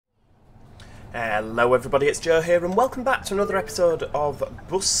Hello everybody, it's Joe here and welcome back to another episode of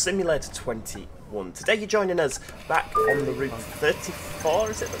Bus Simulator 21. Today you're joining us back on the Route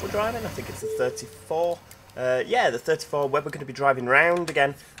 34, is it that we're driving? I think it's the 34. Yeah, the 34 where we're going to be driving round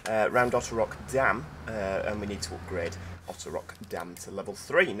again, round Otter Rock Damn, and we need to upgrade Otter Rock Damn to level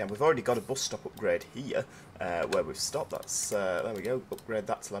 3. Now we've already got a bus stop upgrade here, where we've stopped. That's, there we go, upgrade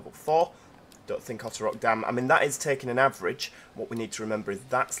that to level 4. Don't think Otter Rock Damn. I mean, that is taking an average. What we need to remember is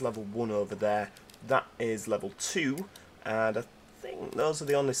that's level 1 over there. That is level 2. And I think those are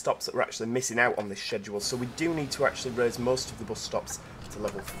the only stops that we're actually missing out on this schedule. So we do need to actually raise most of the bus stops to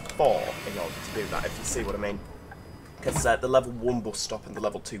level 4 in order to do that, if you see what I mean. Because the level 1 bus stop and the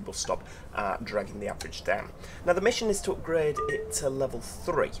level 2 bus stop are dragging the average down. Now the mission is to upgrade it to level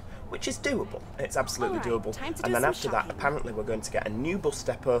 3, which is doable. It's absolutely doable. And then after that, apparently we're going to get a new bus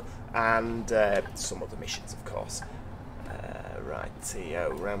depot and some other missions, of course. Right,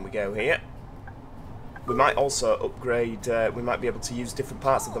 round we go here. We might also upgrade, we might be able to use different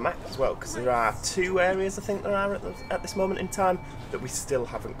parts of the map as well, because there are 2 areas, I think there are at this moment in time, that we still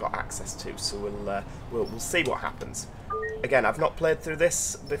haven't got access to, so we'll see what happens. Again, I've not played through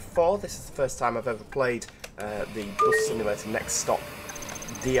this before. This is the first time I've ever played the Bus Simulator Next Stop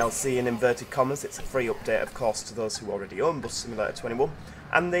DLC in inverted commas. It's a free update, of course, to those who already own Bus Simulator 21.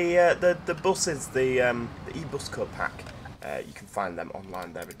 And the buses, the e-bus code pack, you can find them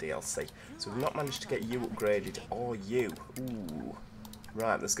online. They're a DLC. So we've not managed to get you upgraded, or you. Ooh.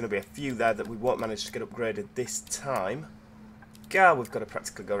 Right, there's going to be a few there that we won't manage to get upgraded this time. God, we've got to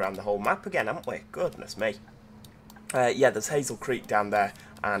practically go around the whole map again, haven't we? Goodness me. Yeah, there's Hazel Creek down there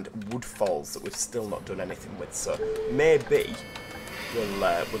and Woodfalls that we've still not done anything with. So maybe we'll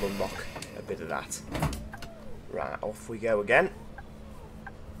unlock a bit of that. Right, off we go again.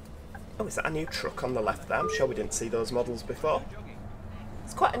 Oh, is that a new truck on the left there? I'm sure we didn't see those models before.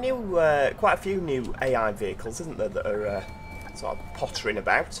 It's quite a few new AI vehicles, isn't there, that are sort of pottering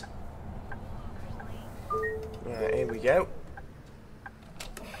about. Right, here we go.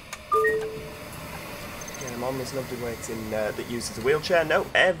 Get him on. There's nobody waiting that uses a wheelchair. No,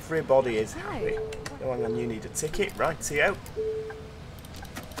 everybody is happy. Oh, hang on, you need a ticket. Rightio.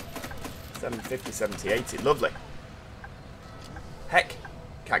 750, 70, 80. Lovely. Heck.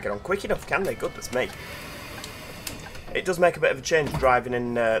 Can't get on quick enough, can they? Goodness me. It does make a bit of a change driving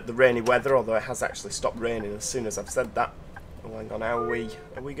in the rainy weather, although it has actually stopped raining as soon as I've said that. Oh, hang on, are we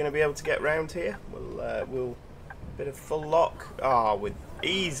going to be able to get round here? We'll bit of full lock. Ah, with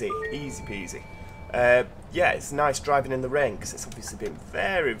easy peasy. Yeah, it's nice driving in the rain because it's obviously been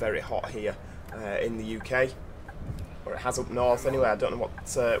very, very hot here in the UK, or it has up north anyway. I don't know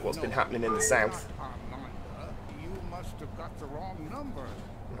what's been happening in the south. You must have got the wrong number.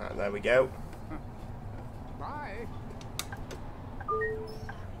 Right, there we go. Bye.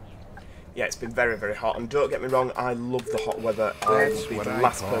 Yeah, it's been very, very hot, and don't get me wrong, I love the hot weather. I will be the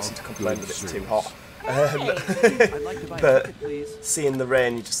last person to complain that it's too hot. But seeing the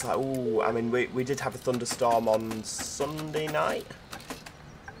rain, you're just like, ooh. I mean, we did have a thunderstorm on Sunday night,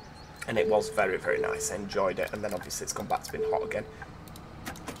 and it was very, very nice. I enjoyed it, and then obviously it's gone back to being hot again.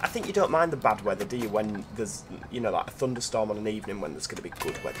 I think you don't mind the bad weather, do you, when there's, you know, like a thunderstorm on an evening when there's going to be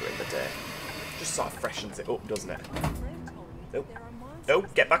good weather in the day. Just sort of freshens it up, doesn't it? Oh, oh,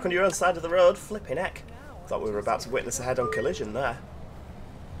 get back on your own side of the road. Flipping heck. Thought we were about to witness a head-on collision there.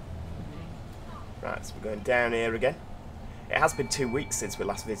 Right, so we're going down here again. It has been 2 weeks since we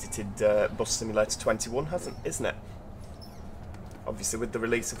last visited Bus Simulator 21, isn't it? Obviously, with the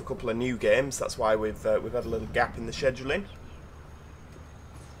release of a couple of new games, that's why we've had a little gap in the scheduling.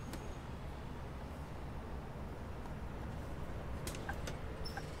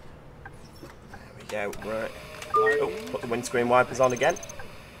 There we go. Right. Oh, put the windscreen wipers on again.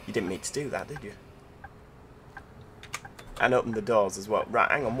 You didn't mean to do that, did you? And open the doors as well. Right,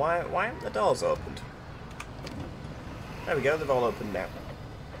 hang on, why aren't the doors opened? There we go, they've all opened now.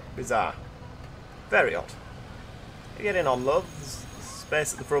 Bizarre. Very odd. You get in on, love. There's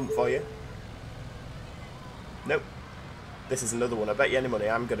space at the front for you. Nope. This is another one. I bet you any money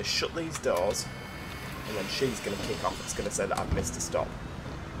I'm going to shut these doors, and then she's going to kick off. It's going to say that I've missed a stop.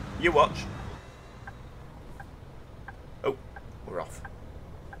 You watch. Oh, we're off.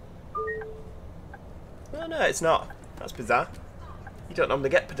 Oh no, it's not. That's bizarre. You don't normally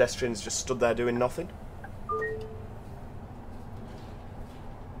get pedestrians just stood there doing nothing.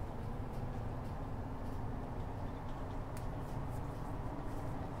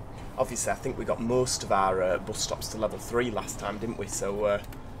 Obviously, I think we got most of our bus stops to level 3 last time, didn't we? So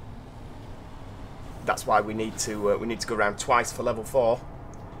that's why we need to go around twice for level 4.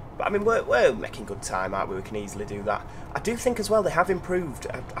 But I mean, we're making good time, aren't we? We can easily do that. I do think as well they have improved.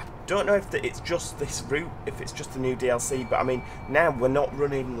 I don't know if it's just this route, if it's just the new DLC, but I mean, now we're not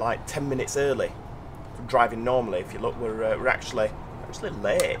running like 10 minutes early from driving normally. If you look, we're actually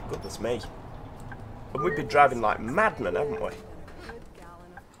late, goodness me. And we've been driving like madmen, haven't we?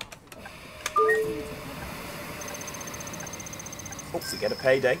 Oh, we get a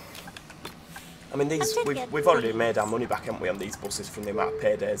payday. I mean, we've already made our money back, haven't we, on these buses from the amount of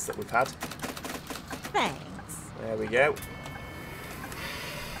paydays that we've had. Thanks. There we go.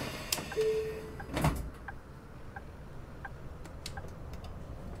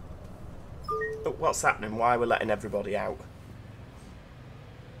 Oh, what's happening? Why are we letting everybody out?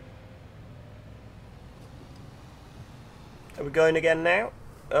 Are we going again now?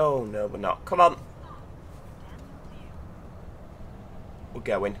 Oh, no, we're not. Come on. We're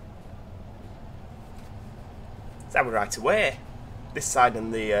going. Is that right away? This side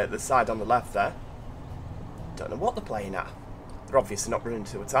and the side on the left there. Don't know what they're playing at. They're obviously not running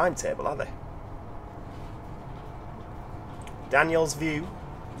to a timetable, are they? Daniel's view.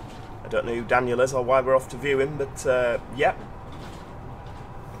 I don't know who Daniel is or why we're off to view him, but yep.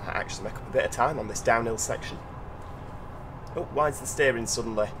 I might actually make up a bit of time on this downhill section. Oh, why is the steering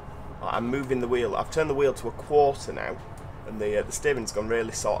suddenly... I'm moving the wheel. I've turned the wheel to a quarter now, and the steering's gone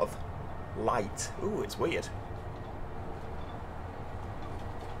really sort of light. Ooh, it's weird.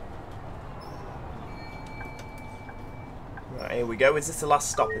 Right, here we go. Is this the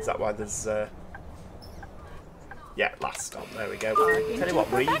last stop? Is that why there's... Yeah, last stop. There we go. Tell you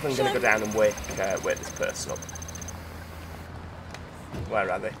what, we're even going to go down and wake this person up. Where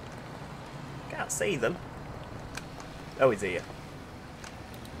are they? Can't see them. Oh, he's here.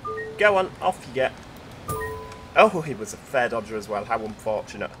 Go on, off you get. Oh, he was a fair dodger as well. How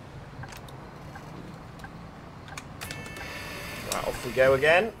unfortunate. Right, off we go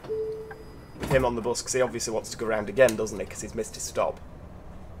again. With him on the bus, because he obviously wants to go round again, doesn't he? Because he's missed his stop.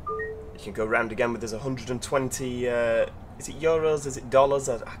 You can go round again with his 120... is it euros? Is it dollars?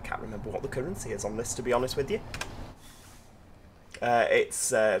 I can't remember what the currency is on this, to be honest with you.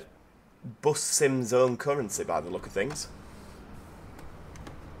 It's Bus Sim's own currency, by the look of things.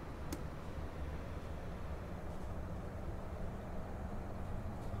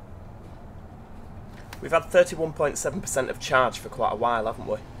 We've had 31.7% of charge for quite a while, haven't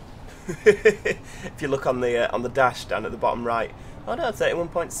we? If you look on the dash down at the bottom right. Oh no,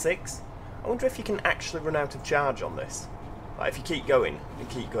 31.6. I wonder if you can actually run out of charge on this. Like if you keep going and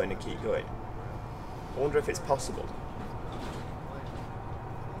keep going and keep going. I wonder if it's possible.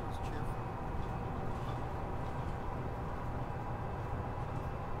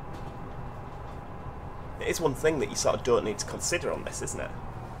 It is one thing that you sort of don't need to consider on this, isn't it?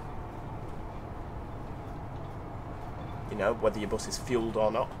 You know, whether your bus is fueled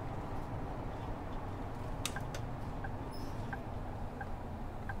or not.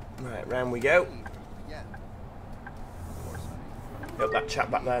 Right, round we go. Hope that chap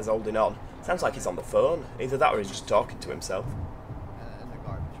back there's holding on. Sounds like he's on the phone. Either that or he's just talking to himself.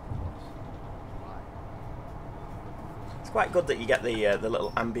 It's quite good that you get the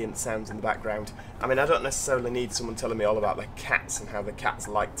little ambient sounds in the background. I mean, I don't necessarily need someone telling me all about the cats and how the cats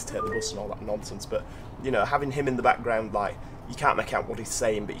like to take the bus and all that nonsense, but, you know, having him in the background, like, you can't make out what he's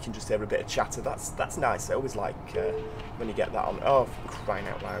saying, but you can just hear a bit of chatter. That's nice. I always like when you get that on. Oh, for crying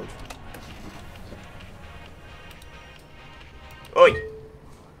out loud. Oi!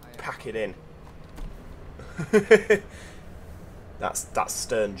 Pack it in. That's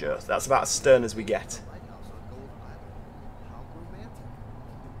stern, Joe. That's about as stern as we get.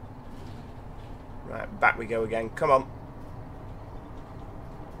 Right, back we go again. Come on.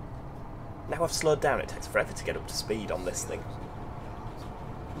 Now I've slowed down, it takes forever to get up to speed on this thing.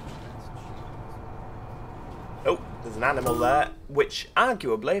 Oh, there's an animal there, which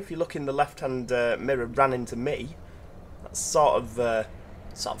arguably, if you look in the left-hand mirror, ran into me. That's sort of a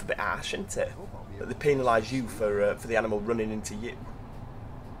bit harsh, isn't it? That they penalise you for the animal running into you.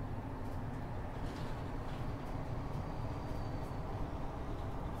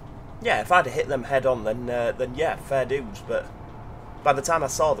 Yeah, if I'd have hit them head on, then yeah, fair dues. But by the time I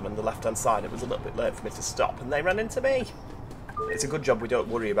saw them on the left-hand side, it was a little bit late for me to stop, and they ran into me. It's a good job we don't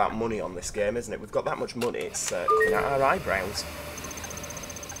worry about money on this game, isn't it? We've got that much money, it's coming out our eyebrows.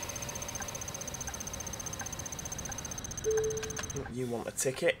 You want a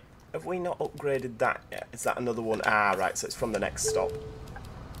ticket? Have we not upgraded that yet? Is that another one? Ah, right, so it's from the next stop.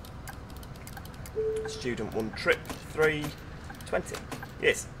 Student 1 trip 320.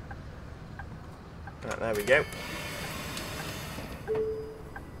 Yes. Right, there we go.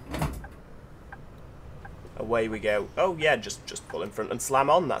 Away we go. Oh yeah, just pull in front and slam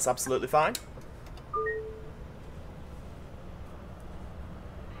on. That's absolutely fine.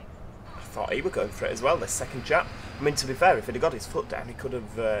 thought he were going for it as well, this second chap. I mean, to be fair, if he'd have got his foot down, he could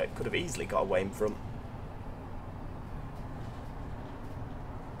have easily got away in front.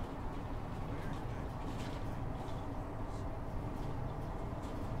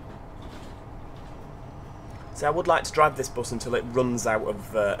 See, I would like to drive this bus until it runs out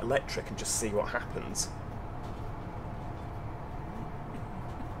of electric and just see what happens.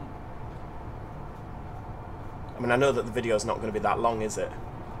 I mean, I know that the video's not going to be that long, is it?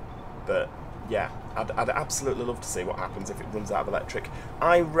 But, yeah, I'd absolutely love to see what happens if it runs out of electric.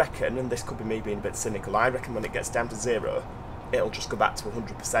 I reckon, and this could be me being a bit cynical, I reckon when it gets down to 0, it'll just go back to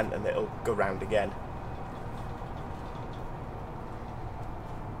 100% and it'll go round again.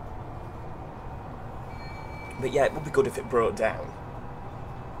 But yeah, it would be good if it broke down.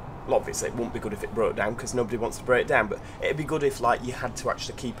 Well, obviously it wouldn't be good if it broke down because nobody wants to break it down, but it'd be good if, like, you had to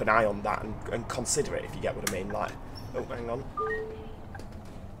actually keep an eye on that and consider it, if you get what I mean. Like, oh, hang on.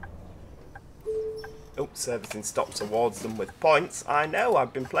 Oh, servicing stops awards them with points. I know,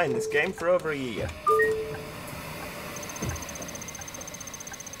 I've been playing this game for over a year.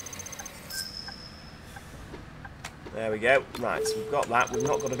 There we go. Right, so we've got that. We've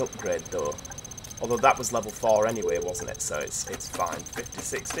not got an upgrade, though. Although that was level 4 anyway, wasn't it? So it's fine. 50,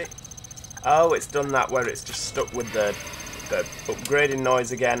 60. Oh, it's done that where it's just stuck with the upgrading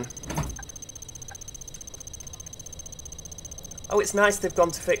noise again. Oh, it's nice they've gone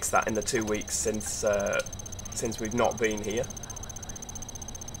to fix that in the 2 weeks since we've not been here.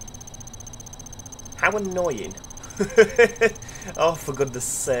 How annoying. Oh, for goodness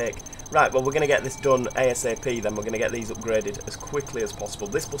sake. Right, well, we're going to get this done ASAP, then we're going to get these upgraded as quickly as possible.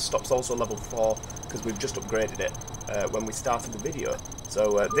 This bus stop's also level 4, because we've just upgraded it when we started the video.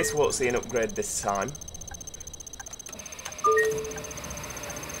 So this won't see an upgrade this time.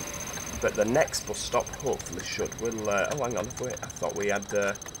 But the next bus stop hopefully should. We'll, oh, hang on, wait, I thought we had...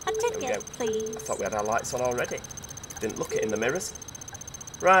 A ticket, please. I thought we had our lights on already. Didn't look it in the mirrors.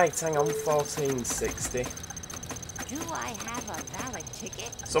 Right, hang on, 1460. Do I have a valid ticket?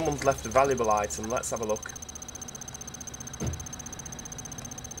 Someone's left a valuable item. Let's have a look.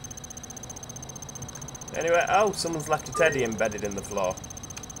 Anyway, oh, someone's left a teddy embedded in the floor.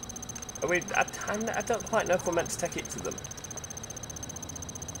 Are we? I don't quite know if we're meant to take it to them.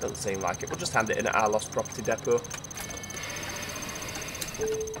 Doesn't seem like it. We'll just hand it in at our lost property depot.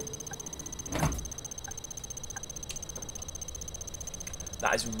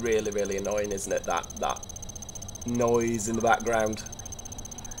 That is really, really annoying, isn't it? That noise in the background.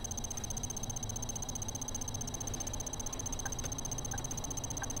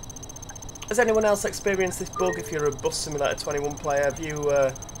 Has anyone else experienced this bug? If you're a Bus Simulator 21 player, have you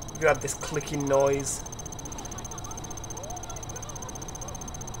had this clicking noise?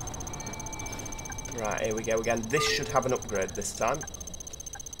 Right, here we go again. This should have an upgrade this time.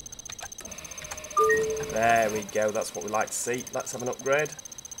 There we go, that's what we like to see. Let's have an upgrade.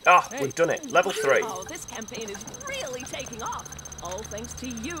 Ah, hey, we've done it. Level 3. Oh, this campaign is really taking off. All thanks to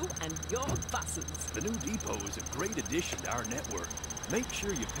you and your buses. The new depot is a great addition to our network. Make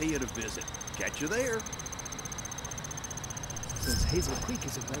sure you pay it a visit. Catch you there. Since Hazel Creek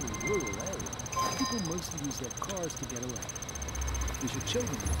is a very rural area, people mostly use their cars to get around. We should show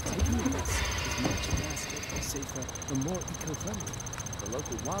them that taking a bus is much faster, safer, and more eco-friendly. The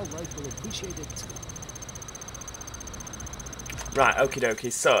local wildlife will appreciate it too. Right, okie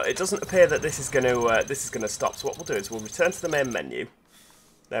dokie. So it doesn't appear that this is going to stop. So what we'll do is we'll return to the main menu.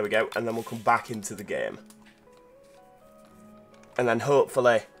 There we go, and then we'll come back into the game. And then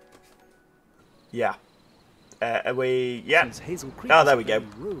hopefully, yeah. Are we? Yeah. Oh, there we go.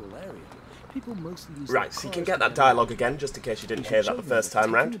 Right, so you can get that dialogue again, just in case you didn't hear that the first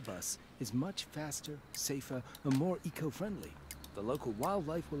time round. Is much faster, safer, and more eco-friendly. The local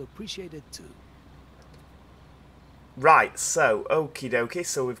wildlife will appreciate it too. Right, so, okie dokie,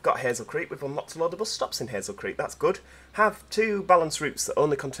 so we've got Hazel Creek, we've unlocked a load of bus stops in Hazel Creek, that's good. Have 2 balanced routes that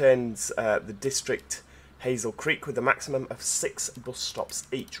only contains the district Hazel Creek with a maximum of 6 bus stops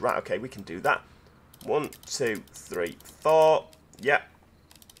each. Right, okay, we can do that. 1, 2, 3, 4, yeah.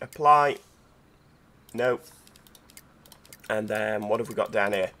 Apply. No. And then, what have we got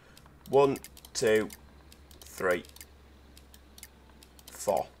down here? 1, 2, 3,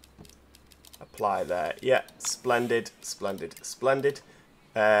 4. Apply there. Yeah, splendid, splendid, splendid.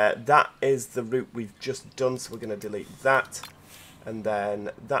 That is the route we've just done, so we're going to delete that. And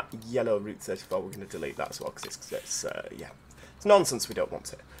then that yellow route 34, we're going to delete that as well, because it's yeah, it's nonsense, we don't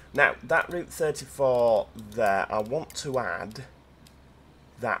want it. Now, that route 34 there, I want to add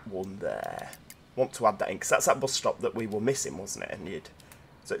that one there. Want to add that in, because that's that bus stop that we were missing, wasn't it? And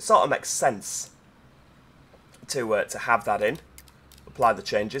so it sort of makes sense to have that in. apply the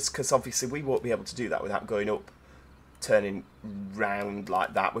changes, because obviously we won't be able to do that without going up, turning round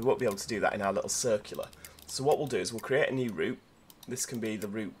like that. We won't be able to do that in our little circular. So what we'll do is we'll create a new route. This can be the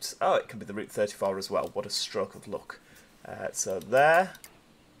route, oh, it can be the route 34 as well. What a stroke of luck. So there,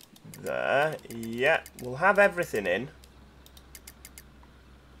 yeah, we'll have everything in.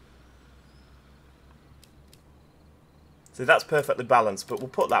 So that's perfectly balanced, but we'll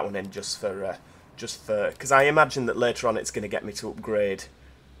put that one in just for, because I imagine that later on it's going to get me to upgrade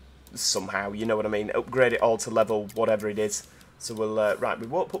somehow, you know what I mean? Upgrade it all to level whatever it is. So we'll, right, we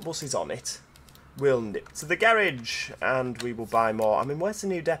won't put buses on it. We'll nip to the garage, and we will buy more. I mean, where's the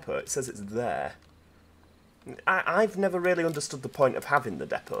new depot? It says it's there. I've never really understood the point of having the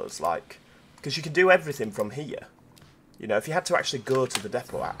depots, like, because you can do everything from here. You know, if you had to actually go to the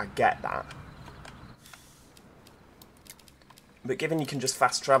depot, I get that. But given you can just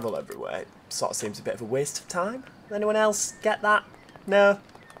fast travel everywhere, it sort of seems a bit of a waste of time. Anyone else get that? No?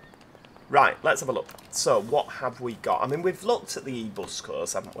 Right, let's have a look. So, what have we got? I mean, we've looked at the e-bus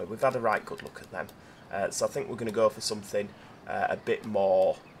cars, haven't we? We've had a right good look at them. So I think we're going to go for something a bit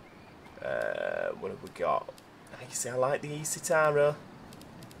more... what have we got? You see, I like the e-Citaro.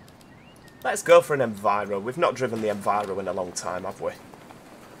 Let's go for an Enviro. We've not driven the Enviro in a long time, have we?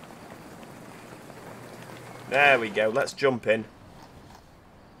 There we go. Let's jump in.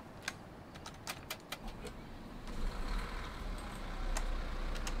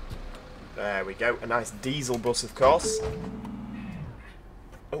 There we go. A nice diesel bus, of course.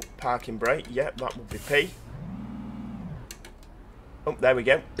 Oh, parking brake. Yep, that would be P. Oh, there we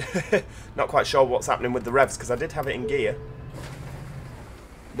go. Not quite sure what's happening with the revs, because I did have it in gear.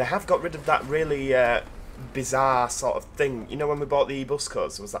 They have got rid of that really bizarre sort of thing. You know when we bought the e-bus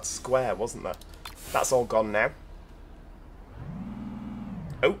codes, there was that square, wasn't there? That's all gone now.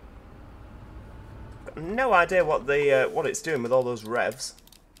 Oh. Got no idea what the what it's doing with all those revs.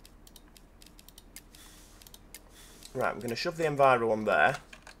 Right, we're going to shove the Enviro on there.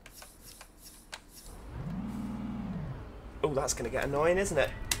 Oh, that's going to get annoying, isn't it?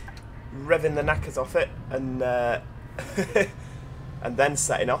 Revving the knackers off it and and then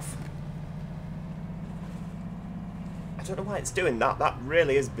setting off. I don't know why it's doing that. That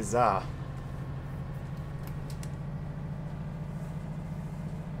really is bizarre.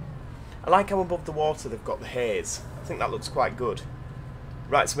 I like how above the water they've got the haze. I think that looks quite good.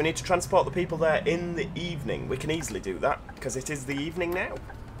 Right, so we need to transport the people there in the evening. We can easily do that, because it is the evening now.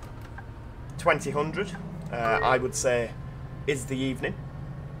 2000, I would say, is the evening.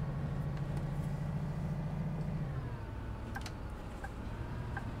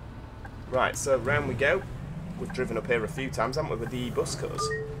 Right, so round we go. We've driven up here a few times, haven't we, with the e-bus cars?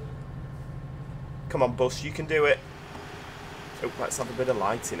 Come on, bus, you can do it. Oh, let's have a bit of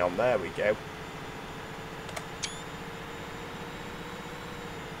lighting on. There we go.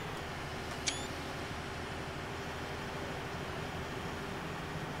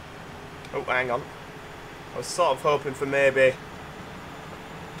 Oh, hang on. I was sort of hoping for maybe...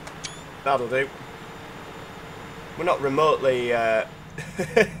 That'll do. We're not remotely...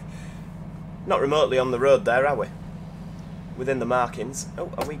 not remotely on the road there, are we? Within the markings.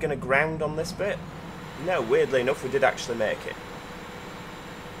 Oh, are we going to ground on this bit? No, weirdly enough, we did actually make it.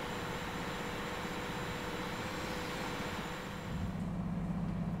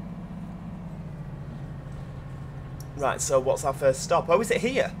 Right, so what's our first stop? Oh, is it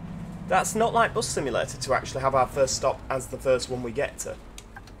here? That's not like Bus Simulator to actually have our first stop as the first one we get to.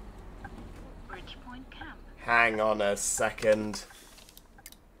 Bridgepoint Camp. Hang on a second.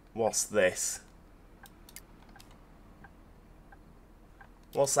 What's this?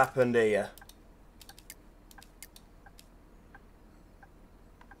 What's happened here?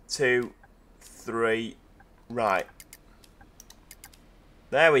 2, 3, right.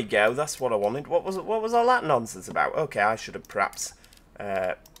 There we go. That's what I wanted. What was all that nonsense about? Okay, I should have perhaps.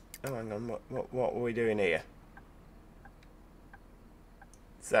 Oh, hang on. What were we doing here?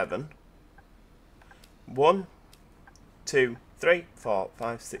 7. 1, 2, 3, 4,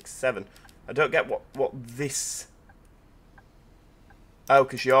 5, 6, 7. I don't get what this. Oh,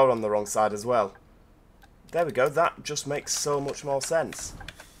 because you're on the wrong side as well. There we go. That just makes so much more sense.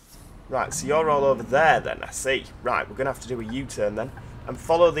 Right, so you're all over there then, I see. Right, we're going to have to do a U-turn then. And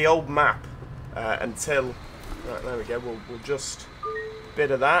follow the old map until... Right, there we go. We'll just...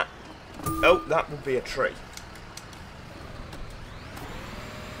 Bit of that. Oh, that would be a tree.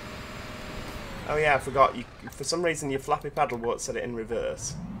 Oh yeah, I forgot. You, for some reason your flappy paddle won't set it in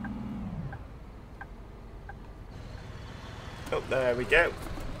reverse. Oh, there we go.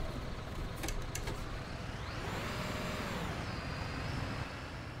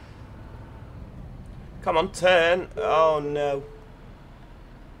 Come on, turn. Oh no.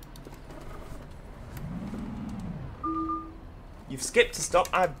 You've skipped a stop.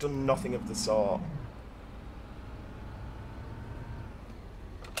 I've done nothing of the sort.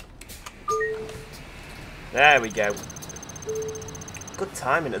 There we go. Good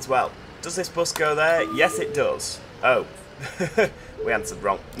timing as well. Does this bus go there? Yes, it does. Oh. We answered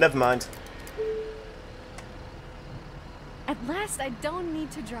wrong. Never mind. At last, I don't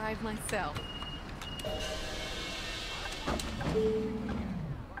need to drive myself.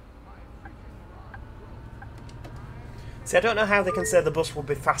 See, I don't know how they can say the bus will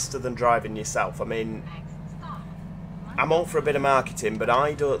be faster than driving yourself. I mean, I'm all for a bit of marketing, but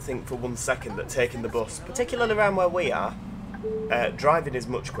I don't think for 1 second that taking the bus, particularly around where we are, driving is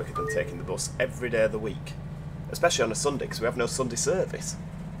much quicker than taking the bus every day of the week. Especially on a Sunday, because we have no Sunday service.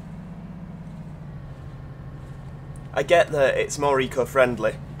 I get that it's more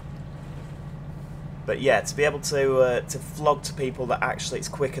eco-friendly, but yeah, to be able to flog to people that actually it's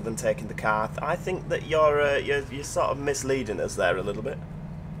quicker than taking the car, I think that you're sort of misleading us there a little bit.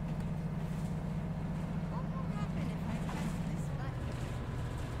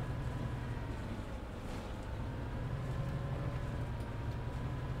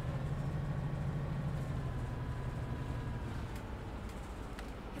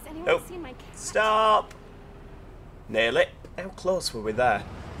 Has anyone Oh, seen my cat? stop! Nearly. How close were we there?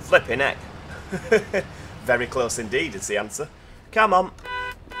 Flipping heck. Very close indeed is the answer. Come on.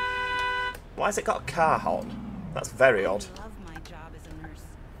 Why has it got a car horn? That's very odd. I love my job as a nurse,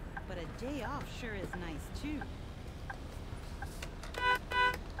 but a day off sure is nice too.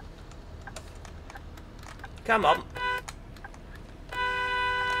 Come on.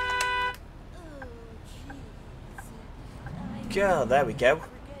 God, there we go.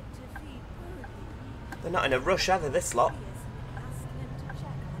 They're not in a rush, are they, this lot?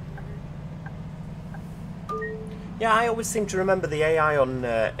 Yeah, I always seem to remember the AI on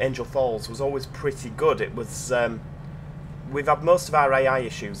Angel Falls was always pretty good. It was we've had most of our AI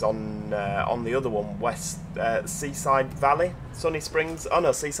issues on the other one, West Seaside Valley, Sunny Springs. Oh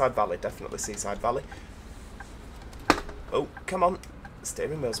no, Seaside Valley, definitely Seaside Valley. Oh, come on, the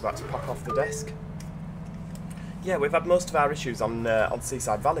steering wheel's about to pop off the desk. Yeah, we've had most of our issues on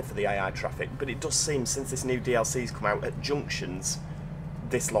Seaside Valley for the AI traffic, but it does seem since this new DLC's come out at junctions,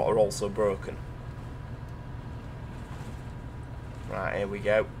 this lot are also broken. Right, here we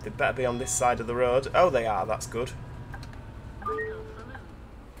go. They better be on this side of the road. Oh, they are. That's good.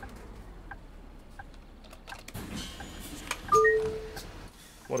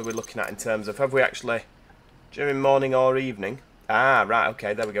 What are we looking at in terms of... Have we actually... During morning or evening? Ah, right,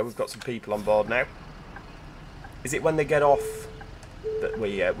 okay. There we go. We've got some people on board now. Is it when they get off that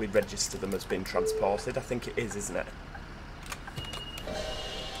we register them as being transported? I think it is, isn't it?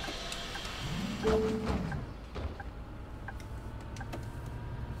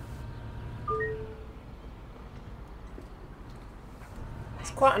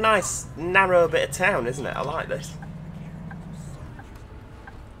 It's quite a nice, narrow bit of town, isn't it? I like this.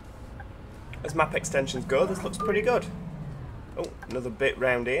 As map extensions go, this looks pretty good. Oh, another bit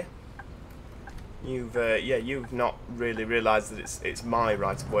round here. You've yeah, you've not really realised that it's my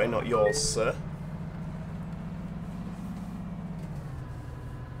right of way, not yours, sir.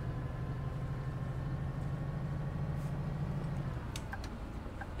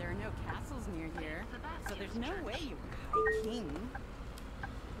 There are no castles near here, so there's no way you could be king.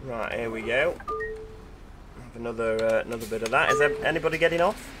 Right, here we go. Have another bit of that. Is there anybody getting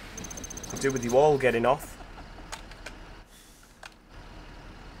off? Could do with you all getting off.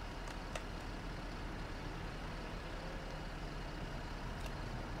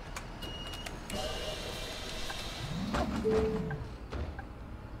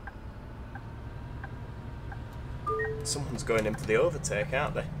 Someone's going in for the overtake,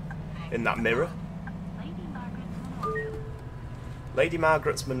 aren't they? In that mirror. Lady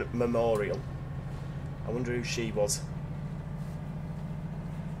Margaret's Memorial. I wonder who she was.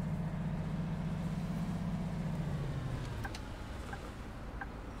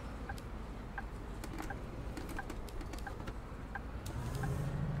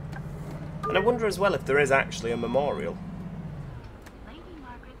 And I wonder as well if there is actually a memorial.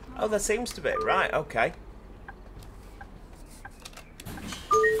 Oh, there seems to be. Right, okay.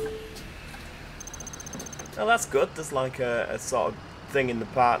 Oh, that's good. There's like a sort of thing in the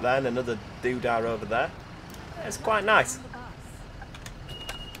park there and another doodah over there. It's quite nice.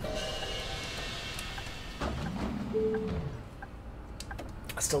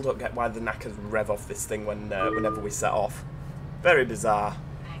 I still don't get why the knackers rev off this thing when whenever we set off. Very bizarre.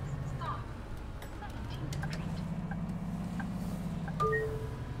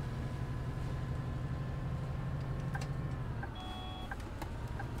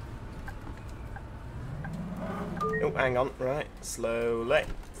 Oh, Oh, hang on, right, slowly.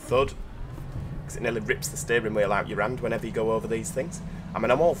 Thud. Because it nearly rips the steering wheel out your hand whenever you go over these things. I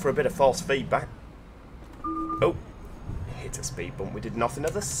mean, I'm all for a bit of force feedback. Oh, hit a speed bump. We did nothing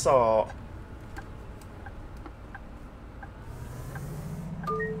of the sort.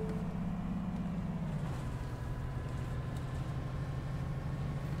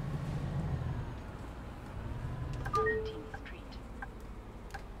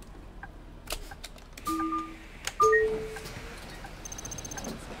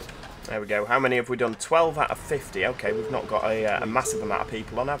 There we go. How many have we done? 12 out of 50. Okay, we've not got a massive amount of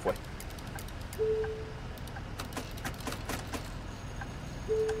people on, have we?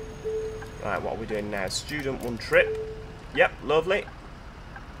 Right, what are we doing now? Student 1 trip. Yep, lovely.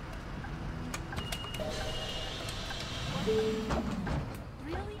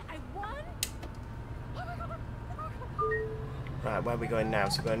 Really? I won? Right, where are we going now?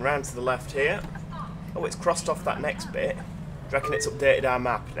 So we're going round to the left here. Oh, it's crossed off that next bit. Do you reckon it's updated our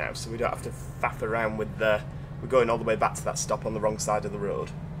map now, so we don't have to faff around with the... We're going all the way back to that stop on the wrong side of the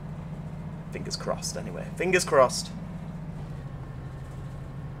road. Fingers crossed, anyway. Fingers crossed.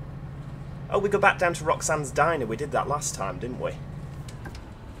 Oh, we go back down to Roxanne's Diner. We did that last time, didn't we?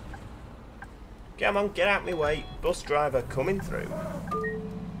 Come on, get out my way. Bus driver coming through.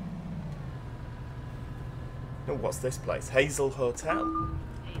 Oh, what's this place? Hazel Hotel.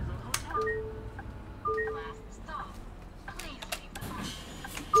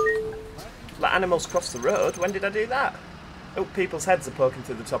 Let animals cross the road? When did I do that? Oh, people's heads are poking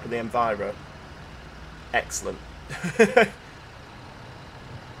through the top of the Enviro. Excellent.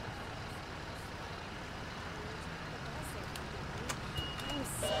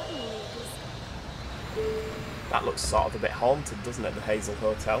 That looks sort of a bit haunted, doesn't it, the Hazel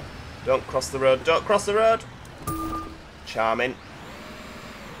Hotel? Don't cross the road, don't cross the road! Charming.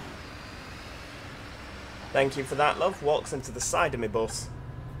 Thank you for that, love. Walks into the side of my bus.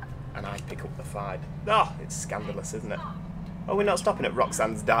 And I pick up the fine. Oh, it's scandalous, isn't it? Oh, we're not stopping at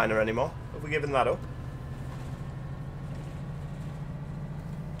Roxanne's Diner anymore. Have we given that up?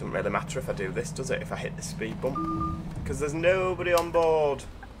 Doesn't really matter if I do this, does it? If I hit the speed bump. Because there's nobody on board.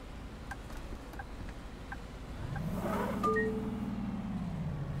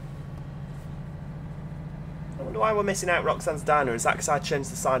 I wonder why we're missing out Roxanne's Diner. Is that because I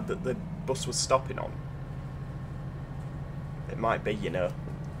changed the side that the bus was stopping on? It might be, you know.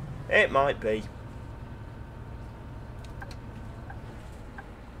 It might be.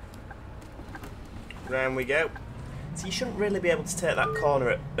 Round we go. So you shouldn't really be able to take that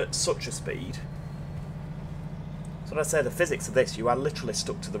corner at such a speed. So when I say the physics of this, you are literally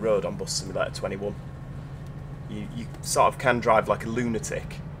stuck to the road on Bus Simulator 21. You sort of can drive like a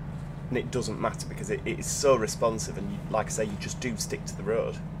lunatic, and it doesn't matter because it is so responsive, and you, like I say, you just do stick to the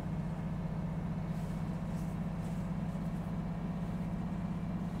road.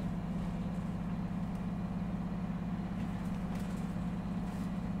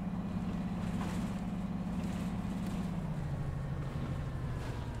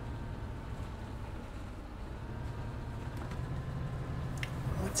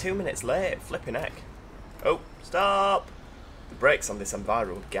 We're 2 minutes late, flipping heck. Oh, stop! The brakes on this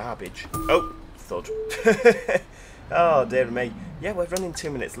Enviro are garbage. Oh, thud. Oh, dear me. Yeah, we're running 2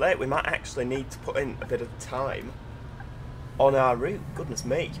 minutes late. We might actually need to put in a bit of time on our route. Goodness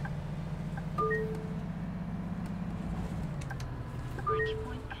me.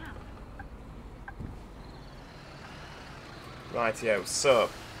 Rightio, so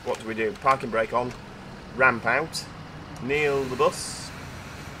what do we do? Parking brake on, ramp out, kneel the bus,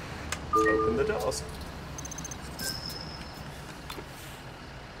 open the doors.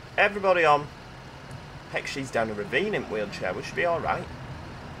 Everybody on. Heck, she's down a ravine in wheelchair. We should be alright.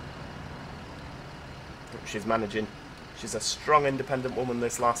 She's managing. She's a strong, independent woman,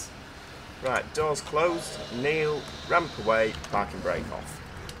 this lass. Right, doors closed, kneel, ramp away, parking brake off.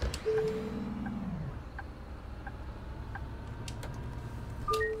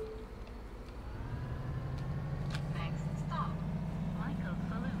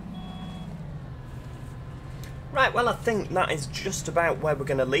 Right, well, I think that is just about where we're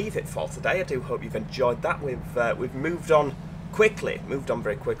going to leave it for today. I do hope you've enjoyed that. We've moved on quickly,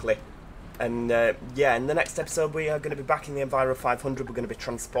 very quickly. And yeah, in the next episode we are going to be back in the Enviro500. We're going to be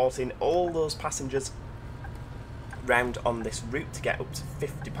transporting all those passengers round on this route to get up to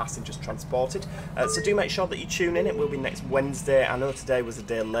 50 passengers transported. So do make sure that you tune in. It will be next Wednesday. I know today was a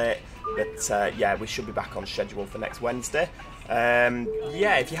day late, but yeah, we should be back on schedule for next Wednesday.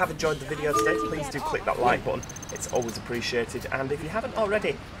 Yeah, if you have enjoyed the video today, please do click that like button. It's always appreciated. And if you haven't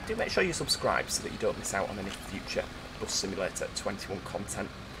already, do make sure you subscribe so that you don't miss out on any future Bus Simulator 21 content.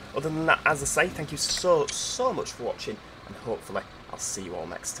 Other than that, as I say, thank you so much for watching, and hopefully I'll see you all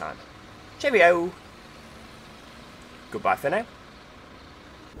next time. Cheerio! Goodbye for now.